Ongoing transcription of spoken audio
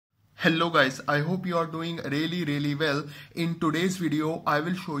Hello guys, I hope you are doing really well. In today's video, I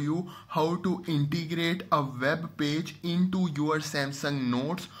will show you how to integrate a web page into your Samsung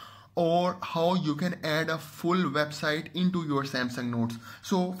Notes, or how you can add a full website into your Samsung Notes.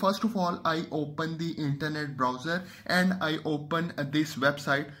 So first of all, I open the internet browser and I open this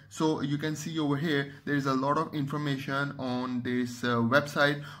website. So you can see over here there is a lot of information on this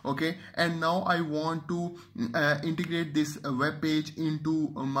website. Okay, and now I want to integrate this web page into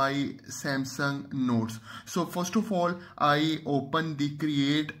my Samsung Notes. So first of all, I open the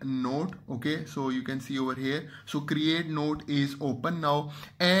create note. Okay, so you can see over here, so create note is open now,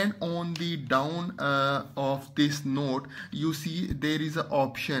 and on the down of this note you see there is an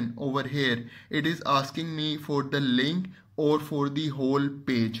option over here. It is asking me for the link or for the whole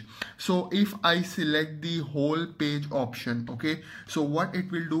page. So if I select the whole page option, okay, so what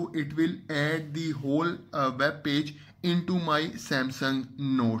it will do, it will add the whole web page into my Samsung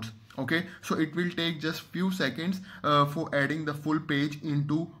Notes. Okay, so it will take just few seconds for adding the full page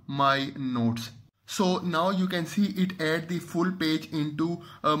into my notes. So now you can see it add the full page into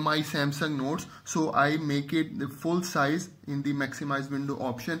my Samsung Notes. So I make it the full size in the maximize window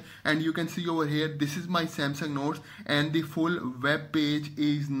option, and you can see over here this is my Samsung Notes and the full web page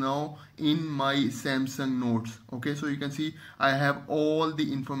is now in my Samsung Notes. Okay, so you can see I have all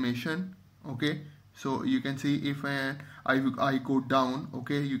the information. Okay, so you can see if I go down,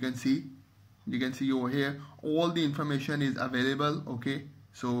 okay, you can see over here all the information is available. Okay,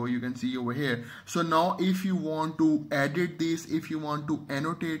 so you can see over here. So now if you want to edit this, if you want to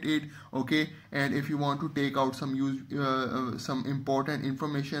annotate it, okay, and if you want to take out some important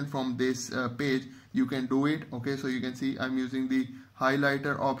information from this page, you can do it. Okay, so you can see I'm using the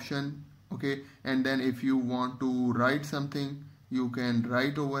highlighter option. Okay, and then if you want to write something, you can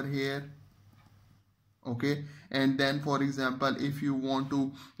write over here. Okay, and then for example, if you want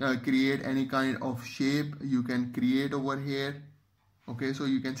to create any kind of shape, you can create over here. Okay, so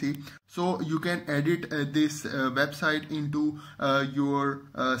you can see, so you can edit this website into your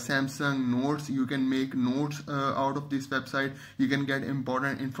Samsung Notes. You can make notes out of this website. You can get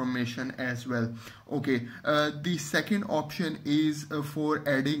important information as well. Okay, the second option is for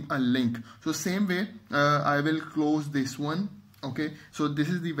adding a link. So same way, I will close this one. Okay, so this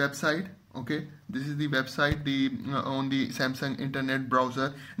is the website. Okay, this is the website on the Samsung internet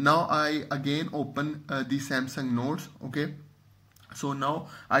browser. Now I again open the Samsung Notes. Okay, so now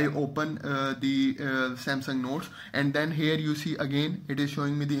I open the Samsung Notes, and then here you see again it is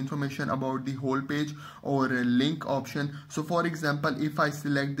showing me the information about the whole page or a link option. So for example, if I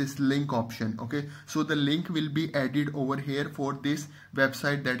select this link option, okay, so the link will be added over here for this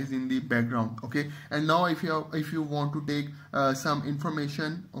website that is in the background. Okay, and now if you want to take some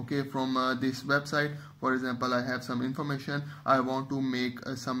information, okay, from this website, for example, I have some information, I want to make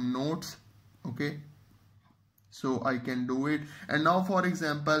some notes. Okay, so I can do it. And now for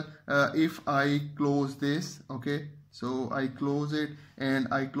example, if I close this, okay, so I close it and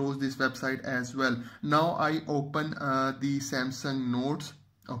I close this website as well. Now I open the Samsung Notes.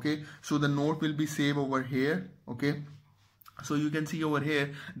 Okay, so the note will be saved over here. Okay, so you can see over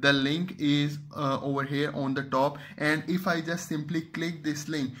here the link is over here on the top, and if I just simply click this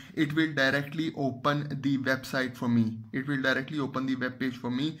link, it will directly open the website for me. It will directly open the web page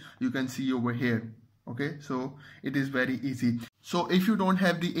for me. You can see over here. Okay, so it is very easy. So if you don't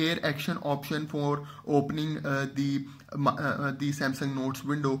have the air action option for opening the Samsung Notes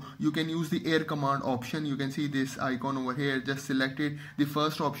window, you can use the air command option. You can see this icon over here, just select it. The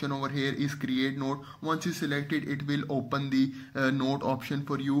first option over here is create note. Once you select it, it will open the note option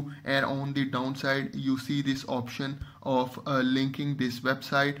for you, and on the downside you see this option of linking this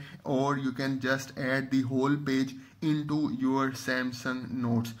website, or you can just add the whole page into your Samsung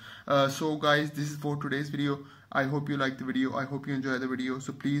Notes. So guys, this is for today's video. I hope you like the video. I hope you enjoy the video.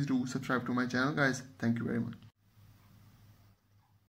 So please do subscribe to my channel guys. Thank you very much.